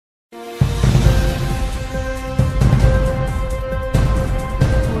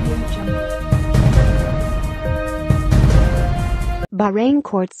Bahrain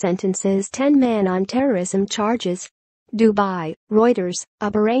court sentences 10 men on terrorism charges. Dubai, Reuters.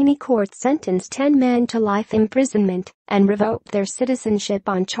 A Bahraini court sentenced 10 men to life imprisonment and revoked their citizenship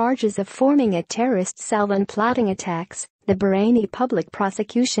on charges of forming a terrorist cell and plotting attacks, the Bahraini public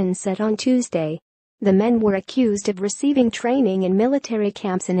prosecution said on Tuesday. The men were accused of receiving training in military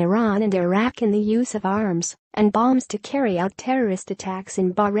camps in Iran and Iraq in the use of arms and bombs to carry out terrorist attacks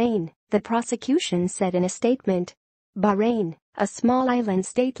in Bahrain, the prosecution said in a statement. Bahrain, a small island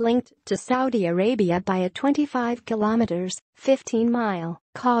state linked to Saudi Arabia by a 25 kilometers (15-mile)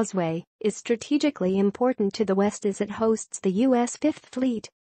 causeway, is strategically important to the West as it hosts the U.S. Fifth Fleet.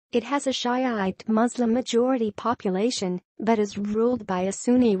 It has a Shiite Muslim majority population, but is ruled by a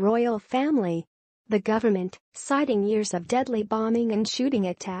Sunni royal family. The government, citing years of deadly bombing and shooting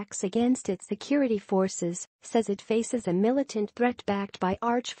attacks against its security forces, says it faces a militant threat backed by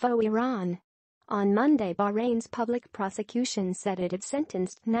arch-foe Iran. On Monday, Bahrain's public prosecution said it had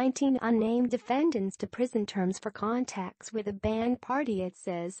sentenced 19 unnamed defendants to prison terms for contacts with a banned party it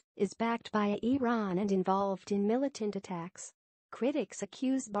says is backed by Iran and involved in militant attacks. Critics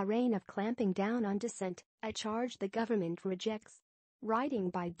accuse Bahrain of clamping down on dissent, a charge the government rejects. Writing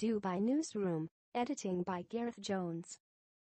by Dubai Newsroom, editing by Gareth Jones.